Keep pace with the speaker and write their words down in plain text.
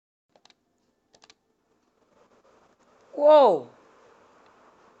Whoa!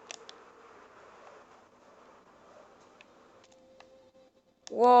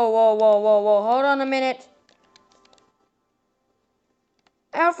 Whoa, whoa, whoa, whoa, whoa. Hold on a minute.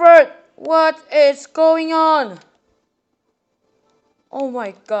 Alfred, what is going on? Oh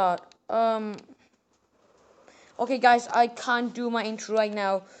my god. Okay, guys, I can't do my intro right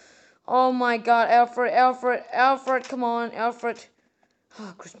now. Oh my god, Alfred, come on, Alfred.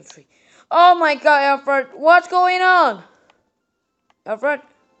 Ah, Christmas tree. Oh my god, Alfred, what's going on? Alfred?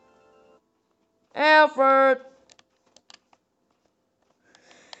 Alfred!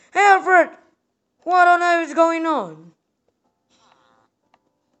 Alfred! What on earth is going on?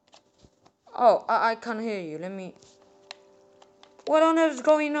 Oh, I can't hear you. Let me... What on earth is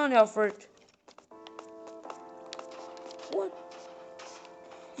going on, Alfred? What?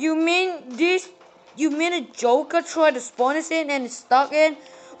 You mean this... You mean a Joker tried to spawn us in and it's stuck in?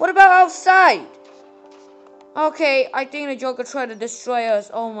 What about outside? Okay, I think the Joker tried to destroy us.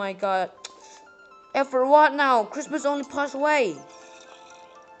 Oh my god. Alfred, what now? Christmas only passed away.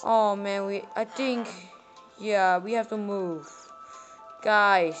 Oh man, I think... Yeah, we have to move.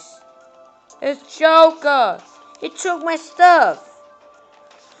 Guys. It's Joker. He took my stuff.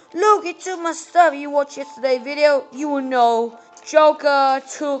 Look, he took my stuff. You watched yesterday's video, you will know Joker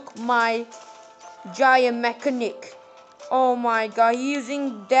took my giant mechanic. Oh my god, he's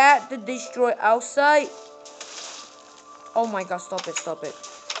using that to destroy outside. Oh my god, stop it, stop it.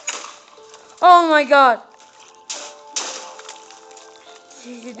 Oh my god.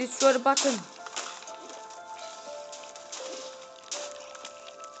 He destroyed the button.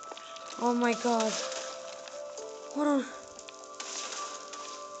 Oh my god. What on?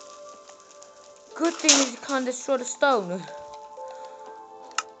 Good thing he can't destroy the stone.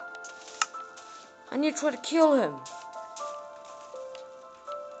 I need to try to kill him.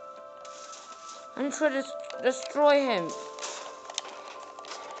 I need to try to destroy him.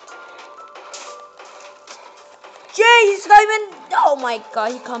 Jay, he's not even... Oh my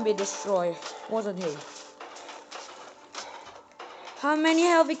god, he can't be destroyed. Wasn't he? How many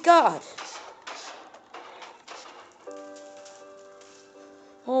have we got?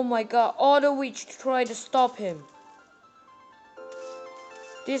 Oh my god, all the witch tried to stop him.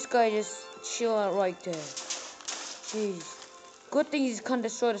 This guy just chill out right there. Jeez. Good thing he can't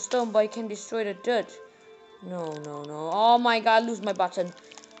destroy the stone, but he can destroy the dirt. No, no, no. Oh my god, I lose my button.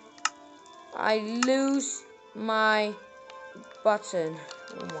 I lose my button.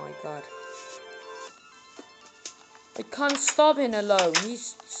 Oh my god. I can't stop him alone.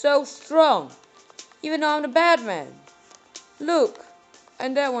 He's so strong. Even though I'm the bad man. Look.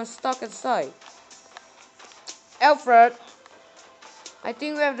 And that one's stuck inside. Alfred. I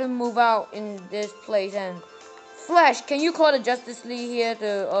think we have to move out in this place. And Flash, can you call the Justice League here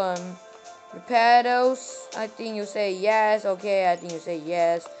to repair those? I think you say yes. Okay, I think you say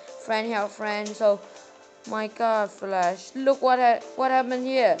yes. Friend help friend. So, my god, Flash. Look what happened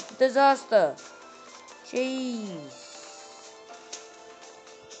here. Disaster. Jeez.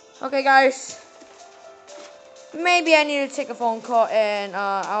 Okay, guys. Maybe I need to take a phone call and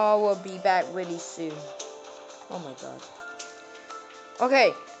I will be back really soon. Oh my god.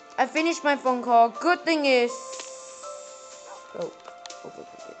 Okay, I finished my phone call. Good thing is... Okay.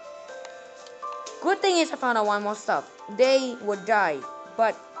 Good thing is I found out one more stuff. They would die,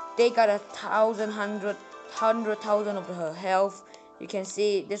 but they got 100,000 of her health. You can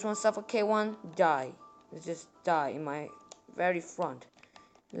see this one suffocate one, die. It just die in my very front.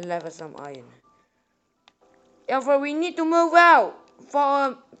 Left with some iron. Alfred, we need to move out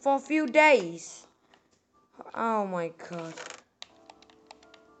for a few days. Oh my god.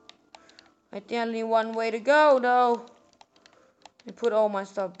 I think only one way to go though. I put all my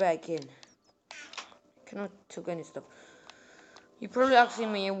stuff back in. Cannot took any stuff. You probably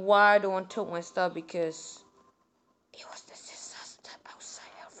asking me why I don't want to took my stuff, because it was the disaster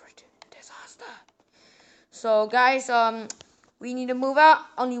outside, Alfred. Disaster. So guys, we need to move out.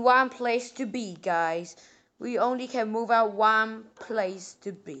 Only one place to be, guys. We only can move out one place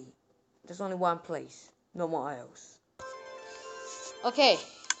to be. There's only one place. No more else. Okay.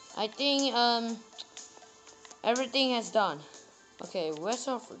 I think everything has done. Okay, where's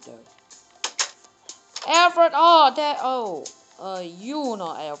Alfred though? Alfred, you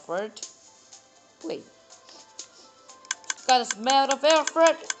not Alfred. Wait. Got a smell of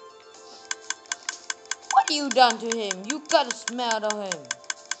Alfred? What have you done to him? You got a smell of him.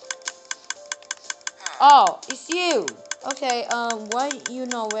 Oh, it's you. Okay, why you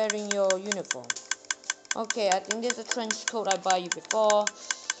not wearing your uniform? Okay, I think there's a trench coat I buy you before.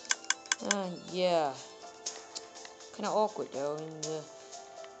 Yeah. Kinda awkward though in the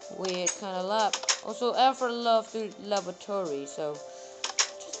weird kind of lab. Also, Alfred loves the laboratory, so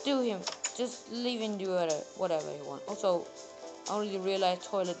just do him. Just leave him do whatever he wants. Also, I only realized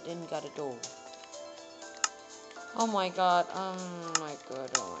toilet didn't got a door. Oh my god, oh my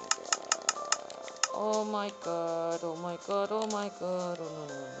god, oh my god. Oh my god, oh my god, oh my god, oh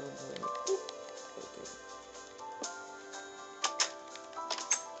no, no, no, no. Okay.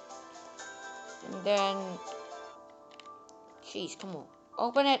 And then, jeez, come on,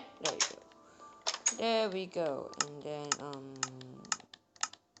 open it. There we go. There we go. And then,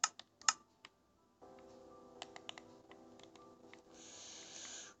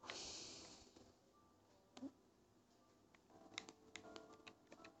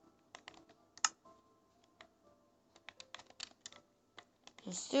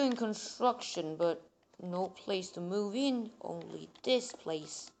 it's still in construction, but no place to move in. Only this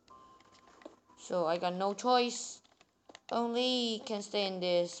place. So I got no choice. Only can stay in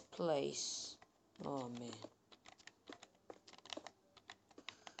this place. Oh man.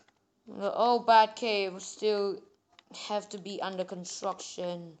 The old bat cave still have to be under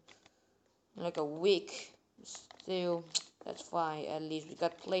construction. Like a week. Still, that's fine. At least we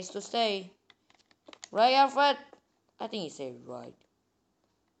got place to stay. Right, Alfred? I think he said right.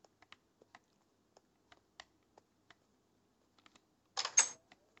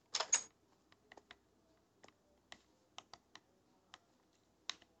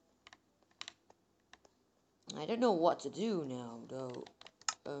 I don't know what to do now, though.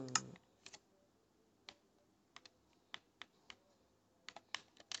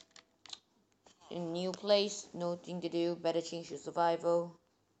 A new place, nothing to do. Better change your survival.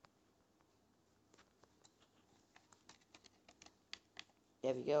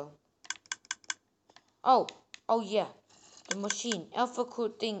 There we go. Oh yeah. The machine. Alpha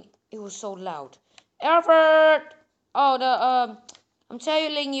could think it was so loud. Alfred! Oh, I'm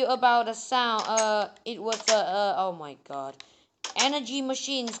telling you about the sound. It was oh my god. Energy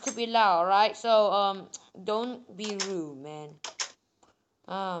machines could be loud, right? So, don't be rude, man.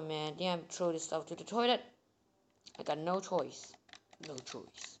 Oh man, damn, throw this stuff to the toilet. I got no choice. No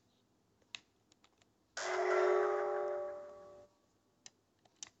choice.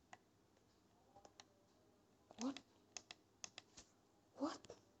 What? What?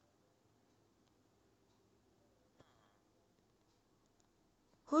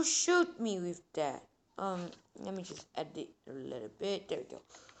 Who shoot me with that? Let me just edit a little bit. There we go.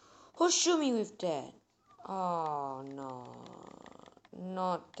 Who shoot me with that? Oh no.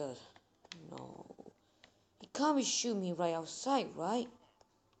 Not the no. He can't be shoot me right outside, right?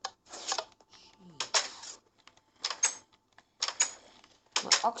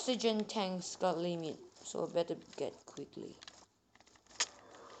 My oxygen tank's got limit, so I better get quickly.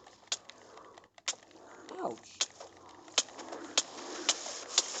 Ouch.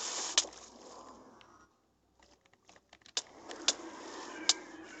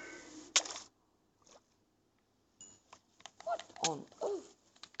 What on earth?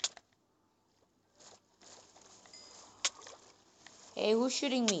 Hey, who's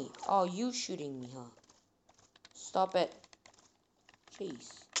shooting me? Oh, you shooting me, huh? Stop it.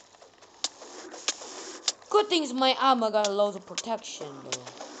 Jeez. Good things my armor got a lot of protection, though.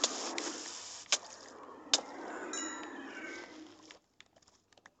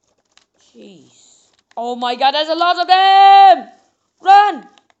 Jeez. Oh my god, there's a lot of them! Run!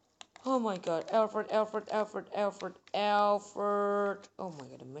 Oh my god, Alfred. Oh my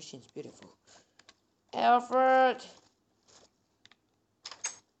god, the machine's beautiful. Alfred!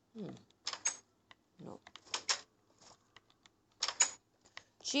 No.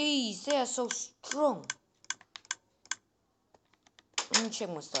 Jeez, they are so strong. Let me check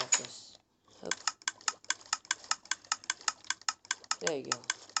my stuff first. Hope. There you go.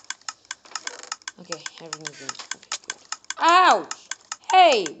 Okay, everything's good. Okay, good. Ouch!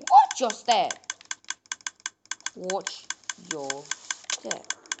 Hey, watch your step. Watch your step.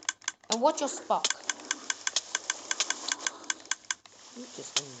 And watch your spark. You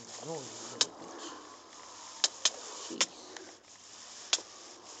just annoying little bitch. Jeez.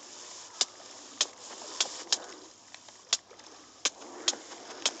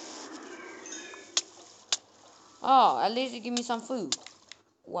 Oh, at least you give me some food.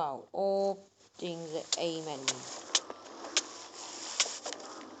 Wow, all things that aim at me.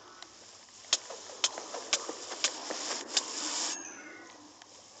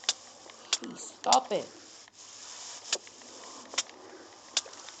 Jeez, stop it.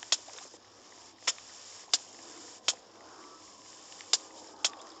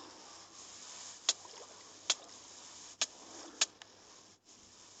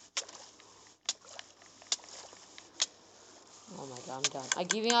 Oh my god, I'm done. I'm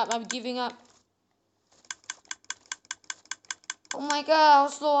giving up. I'm giving up. Oh my god, how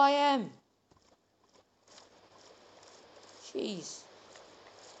slow I am. Jeez.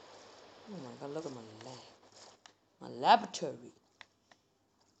 Oh my god, look at my lab. My laboratory.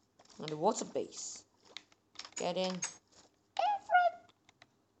 On the water base. Get in. Alfred!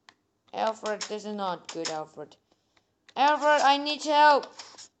 Alfred, this is not good, Alfred. Alfred, I need help.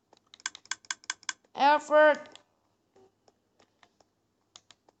 Alfred.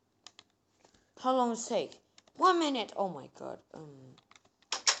 How long does it take? 1 minute. Oh my god.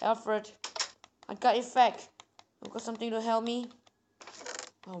 Alfred, I got your back. I've got something to help me.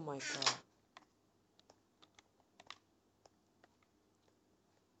 Oh my god.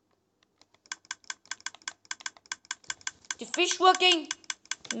 The fish working?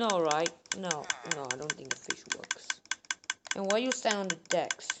 No, right? No, I don't think the fish works. And why you stand on the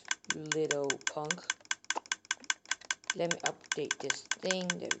decks, you little punk? Let me update this thing.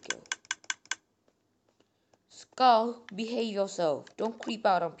 There we go. Skull, behave yourself. Don't creep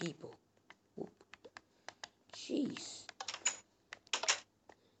out on people. Whoop. Jeez.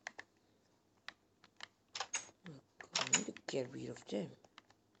 I need to get rid of them.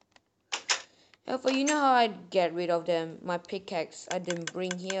 Alpha, you know how I get rid of them? My pickaxe, I didn't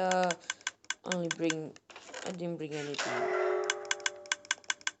bring here. I didn't bring anything.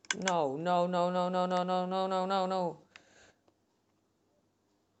 No.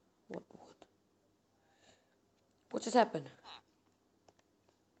 What just happened?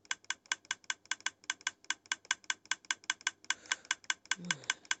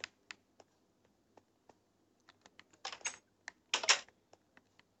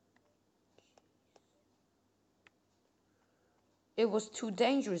 It was too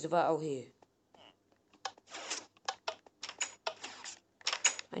dangerous out here.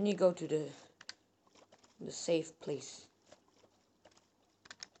 I need to go to the safe place.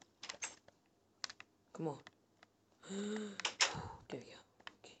 Come on. There we go.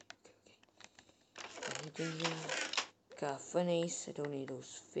 Okay. Anything here? Got funnies. I don't need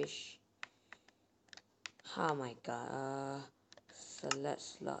those fish. Oh my god.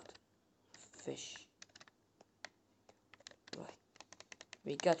 Slot. Fish. Right.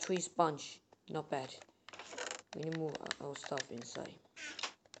 We got 3 sponge. Not bad. We need to move our stuff inside.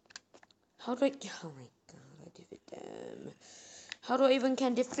 How do I... Oh my god, I defeat them. How do I even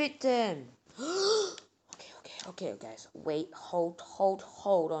can defeat them? Okay, guys. Wait, hold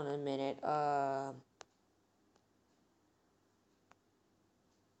on a minute.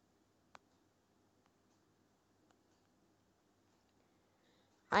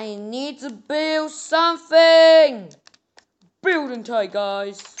 I need to build something! Building time,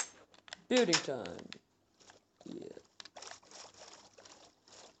 guys. Building time. Yeah.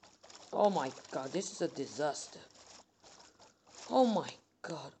 Oh my god, this is a disaster. Oh my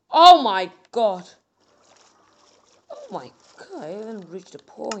god. Oh my god. Oh my god, I haven't reached the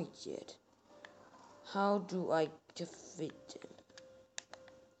point yet. How do I defeat them?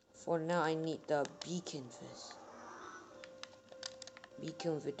 For now, I need the beacon first.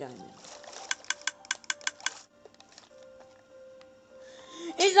 Beacon with diamond.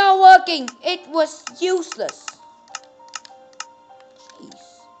 It's not working! It was useless!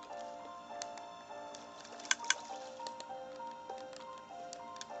 Jeez.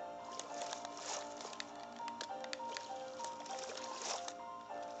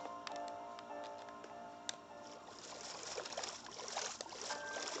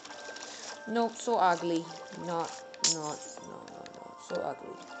 Nope, so ugly. No, so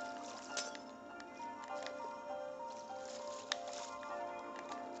ugly.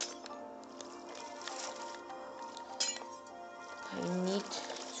 I need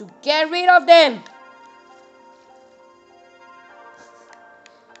to get rid of them.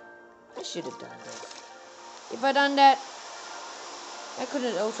 I should have done that. If I done that, I could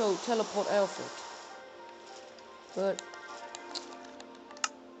have also teleport Alfred. But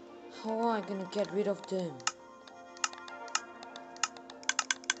how am I gonna get rid of them?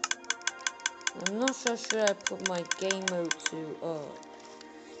 I'm not sure. Should I put my game mode to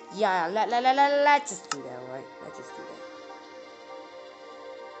yeah, let's just do that, right? Let's just do that.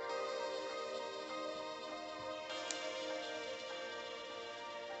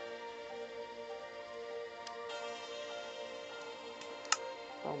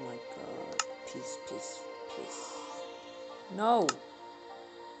 Oh my god. Peace. No.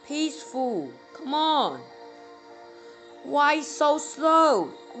 Peaceful. Come on. Why so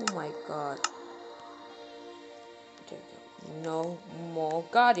slow? Oh my god. There we go. No more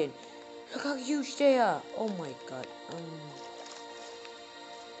garden. Look how huge they are. Oh my god.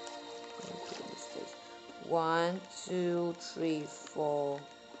 1, 2, 3, 4,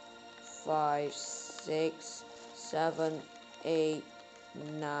 5, 6, 7, 8,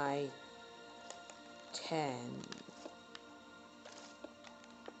 9, 10.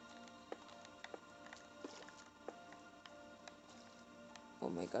 Oh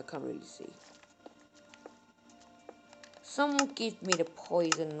my god, I can't really see. Someone give me the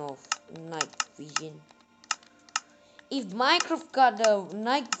poison of night vision. If Minecraft got the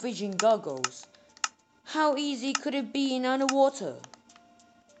night vision goggles, how easy could it be in underwater?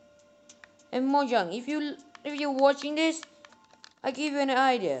 And Mojang, if you're watching this, I give you an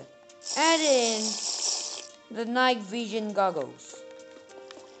idea. Add in the night vision goggles.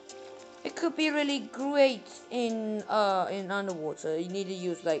 It could be really great in underwater. You need to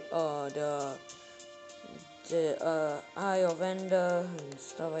use like the eye of ender and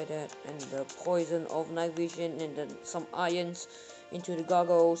stuff like that, and the poison of night vision, and then some irons into the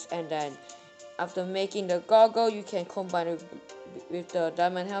goggles, and then after making the goggle you can combine it with the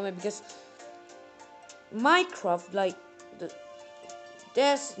diamond helmet, because Minecraft, like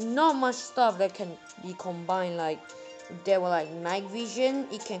there's not much stuff that can be combined. Like there were like night vision,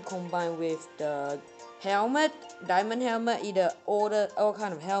 it can combine with the helmet, diamond helmet, either all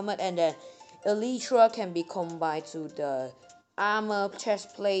kind of helmet, and then elytra can be combined to the armor,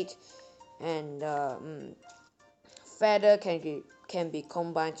 chest plate, and feather can be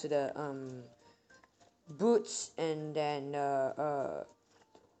combined to the boots, and then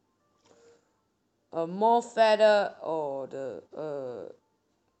more feather, or the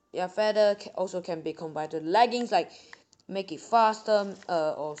yeah, feather also can be combined to leggings, like make it faster.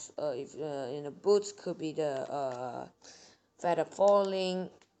 Or if in the boots could be the feather falling,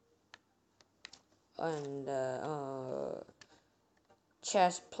 and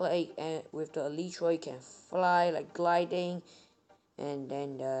chest plate, and with the elytra you can fly like gliding, and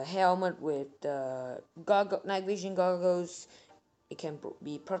then the helmet with the night vision goggles, it can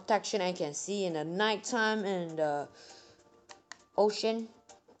be protection and can see in the nighttime and the ocean.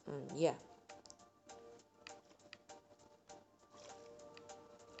 Yeah.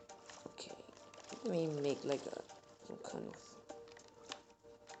 Okay. Let me make like some kind of.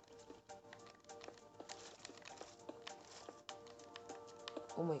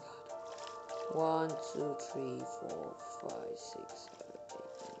 Oh my god. 1, 2, 3, 4, 5, 6, 7,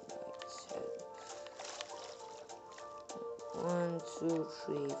 8, 9, 10. 1, 2,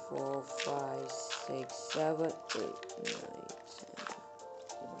 3, 4, 5, 6, 7, 8, 9, 10.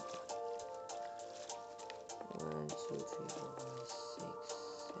 Oh my god. 1, 2, 3, 4, 5, 6,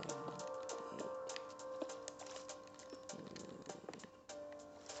 7, 8.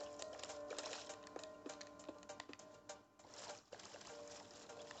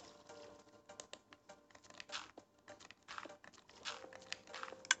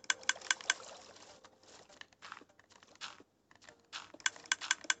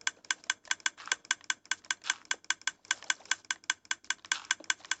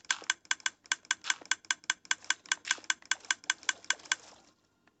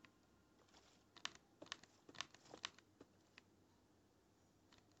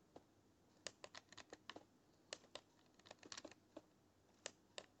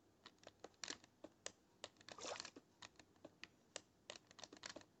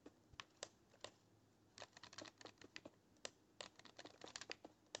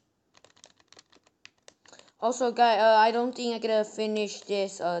 Also, guys, I don't think I'm gonna finish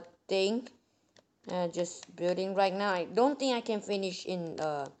this thing. Just building right now. I don't think I can finish in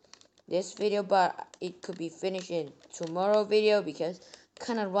this video, but it could be finished in tomorrow video, because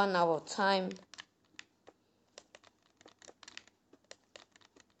kind of run out of time.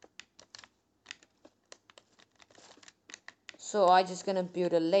 So I just gonna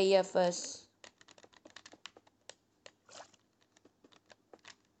build a layer first.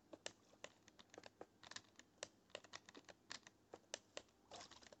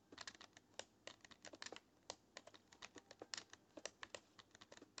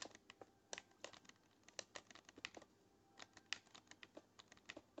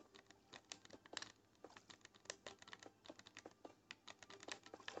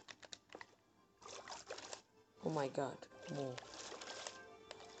 Oh my god, more.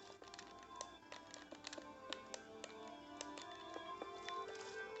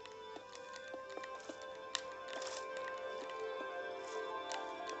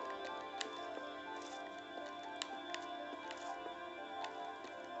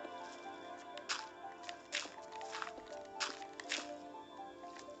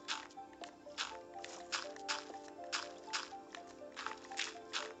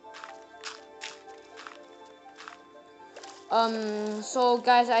 So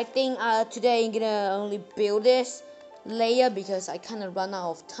guys, I think today I'm gonna only build this layer because I kind of run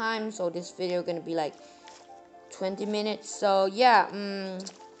out of time. So this video gonna be like 20 minutes. So yeah,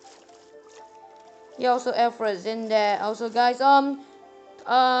 yeah. Also, Alfred is in there. Also, guys,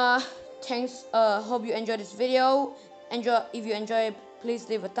 thanks. Hope you enjoyed this video. If you enjoy, please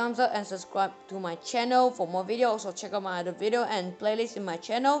leave a thumbs up and subscribe to my channel for more videos. Also, check out my other video and playlist in my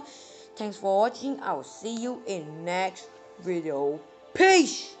channel. Thanks for watching. I will see you in next video.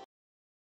 Peace.